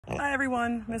Hi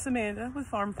everyone, Miss Amanda with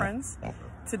Farm Friends.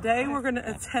 Today we're going to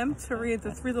attempt to read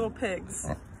The Three Little Pigs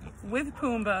with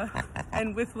Pumbaa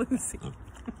and with Lucy.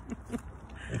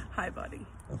 Hi buddy.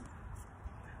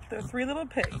 The Three Little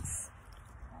Pigs.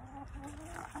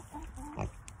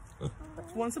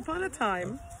 Once upon a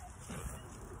time,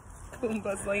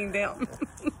 Pumbaa's laying down.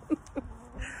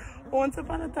 Once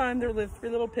upon a time there lived three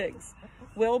little pigs,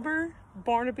 Wilbur,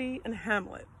 Barnaby, and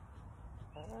Hamlet.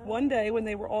 One day, when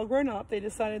they were all grown up, they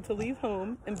decided to leave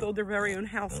home and build their very own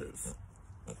houses.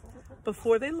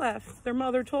 Before they left, their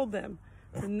mother told them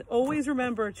to always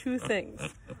remember two things: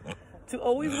 to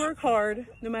always work hard,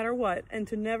 no matter what, and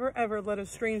to never ever let a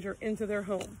stranger into their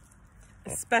home,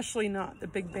 especially not the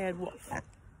big bad wolf.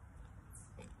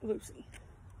 Lucy.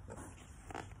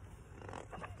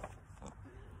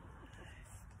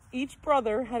 Each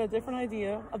brother had a different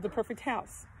idea of the perfect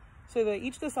house, so they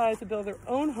each decided to build their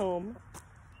own home.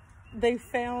 They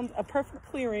found a perfect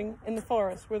clearing in the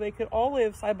forest where they could all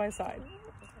live side by side.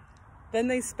 Then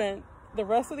they spent the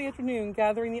rest of the afternoon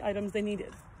gathering the items they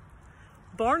needed.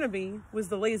 Barnaby was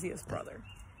the laziest brother.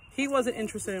 He wasn't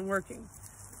interested in working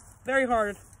very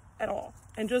hard at all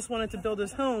and just wanted to build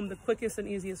his home the quickest and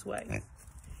easiest way.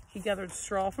 He gathered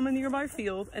straw from a nearby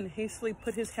field and hastily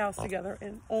put his house together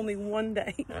in only one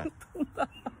day.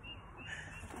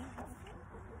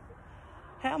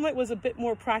 Hamlet was a bit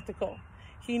more practical.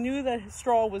 He knew that his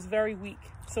straw was very weak,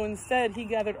 so instead he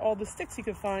gathered all the sticks he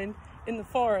could find in the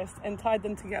forest and tied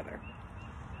them together.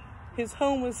 His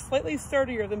home was slightly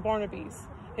sturdier than Barnaby's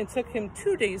and took him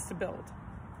 2 days to build.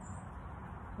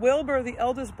 Wilbur, the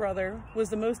eldest brother, was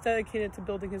the most dedicated to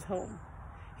building his home.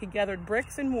 He gathered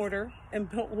bricks and mortar and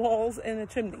built walls and a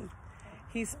chimney.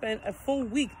 He spent a full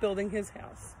week building his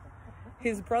house.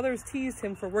 His brothers teased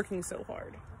him for working so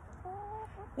hard.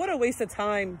 "What a waste of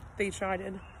time," they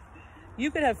chided. "You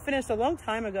could have finished a long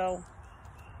time ago."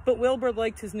 But Wilbur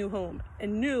liked his new home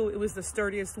and knew it was the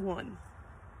sturdiest one.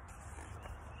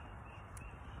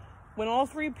 When all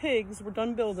three pigs were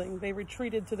done building, they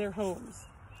retreated to their homes.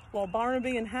 While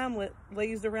Barnaby and Hamlet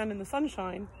lazed around in the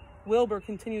sunshine, Wilbur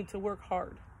continued to work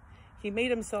hard. He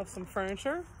made himself some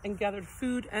furniture and gathered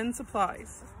food and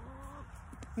supplies.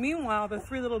 Meanwhile, the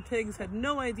three little pigs had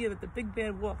no idea that the big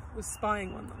bad wolf was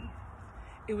spying on them.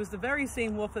 It was the very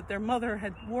same wolf that their mother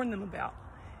had warned them about.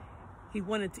 He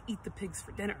wanted to eat the pigs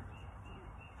for dinner.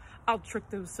 "I'll trick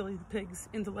those silly pigs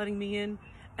into letting me in,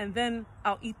 and then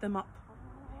I'll eat them up,"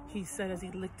 he said as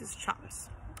he licked his chops.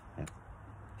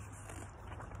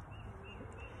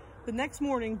 The next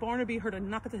morning, Barnaby heard a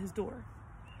knock at his door.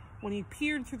 When he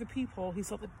peered through the peephole, he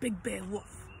saw the big bad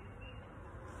wolf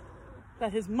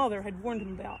that his mother had warned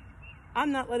him about.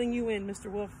 "I'm not letting you in,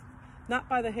 Mr. Wolf. Not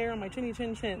by the hair on my chinny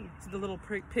chin chin," said the little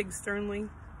pig sternly.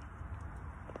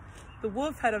 The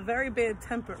wolf had a very bad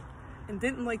temper and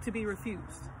didn't like to be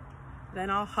refused. "Then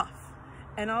I'll huff,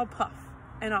 and I'll puff,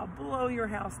 and I'll blow your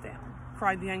house down,"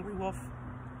 cried the angry wolf.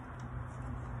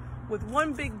 With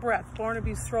one big breath,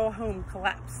 Barnaby's straw home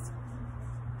collapsed.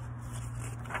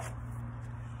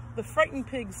 The frightened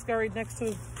pig scurried next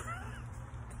to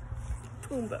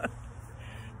Pumbaa.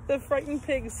 The frightened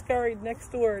pig scurried next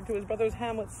door to his brother's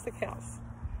Hamlet's stick house.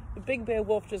 "The big bad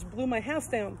wolf just blew my house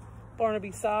down,"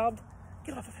 Barnaby sobbed.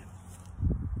 "Get off of him.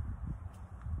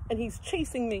 And he's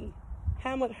chasing me."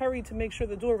 Hamlet hurried to make sure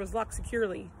the door was locked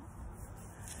securely.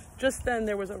 Just then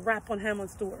there was a rap on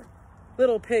Hamlet's door.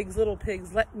 Little pigs,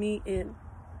 let me in,"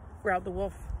 growled the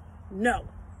wolf. "No,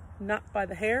 not by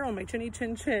the hair on my chinny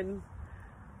chin chin,"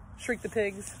 shrieked the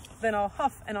pigs. "Then I'll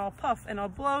huff and I'll puff and I'll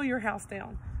blow your house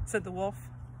down," said the wolf.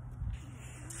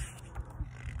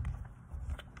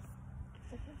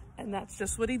 And that's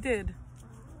just what he did.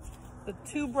 The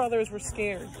two brothers were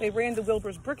scared. They ran to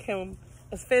Wilbur's brick home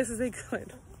as fast as they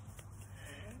could.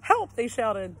 "Help!" they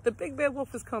shouted. "The big bad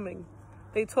wolf is coming."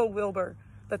 They told Wilbur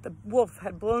that the wolf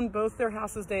had blown both their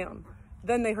houses down.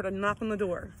 Then they heard a knock on the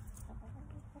door.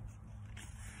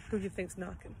 Who do you think's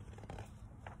knocking?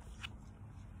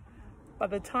 By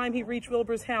the time he reached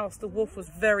Wilbur's house, the wolf was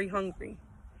very hungry.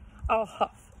 "I'll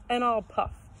huff and I'll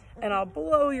puff and I'll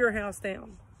blow your house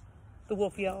down," the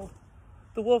wolf yelled.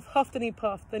 The wolf huffed and he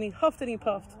puffed, then he huffed and he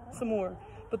puffed some more,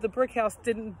 but the brick house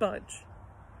didn't budge.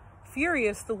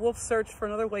 Furious, the wolf searched for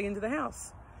another way into the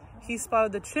house. He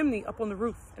spotted the chimney up on the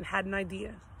roof and had an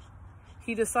idea.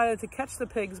 He decided to catch the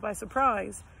pigs by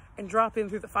surprise and drop in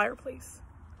through the fireplace.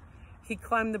 He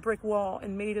climbed the brick wall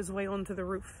and made his way onto the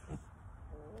roof.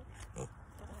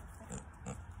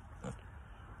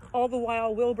 All the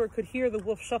while, Wilbur could hear the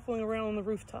wolf shuffling around on the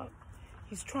rooftop.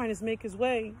 He's trying to make his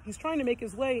way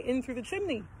in through the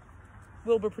chimney,"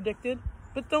 Wilbur predicted.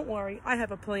 "But don't worry, I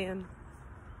have a plan."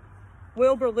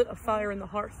 Wilbur lit a fire in the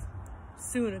hearth.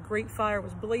 Soon a great fire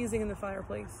was blazing in the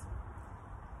fireplace.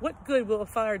 "What good will a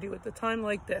fire do at a time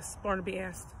like this?" Barnaby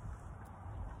asked.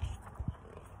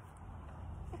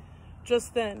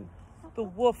 Just then, the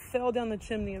wolf fell down the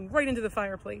chimney and right into the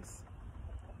fireplace.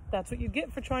 "That's what you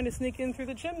get for trying to sneak in through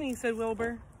the chimney," said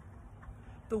Wilbur.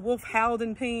 The wolf howled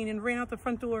in pain and ran out the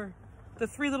front door. The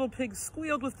three little pigs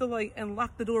squealed with delight and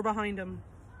locked the door behind him.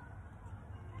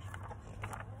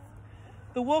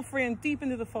 The wolf ran deep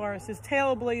into the forest, his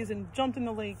tail ablaze, and jumped in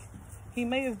the lake. He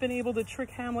may have been able to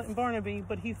trick Hamlet and Barnaby,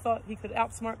 but he thought he could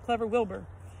outsmart clever Wilbur.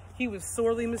 He was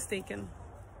sorely mistaken.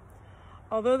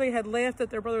 Although they had laughed at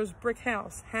their brother's brick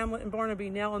house, Hamlet and Barnaby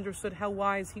now understood how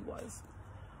wise he was.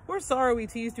 "We're sorry we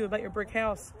teased you about your brick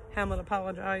house," Hamlet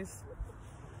apologized.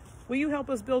 "Will you help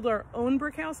us build our own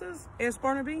brick houses?" asked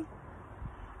Barnaby.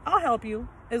 "I'll help you,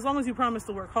 as long as you promise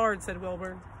to work hard," said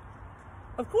Wilbur.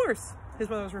 "Of course," his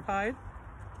brothers replied.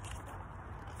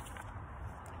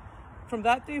 From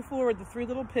that day forward, the three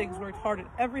little pigs worked hard at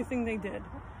everything they did,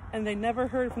 and they never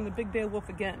heard from the big bad wolf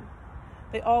again.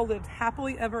 They all lived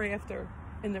happily ever after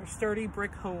in their sturdy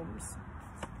brick homes.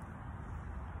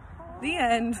 The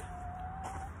end.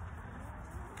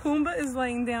 Pumbaa is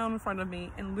laying down in front of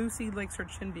me, and Lucy likes her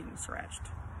chin being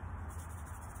scratched.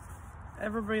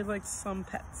 Everybody likes some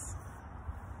pets.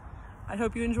 I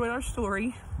hope you enjoyed our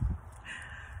story.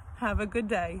 Have a good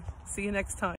day. See you next time.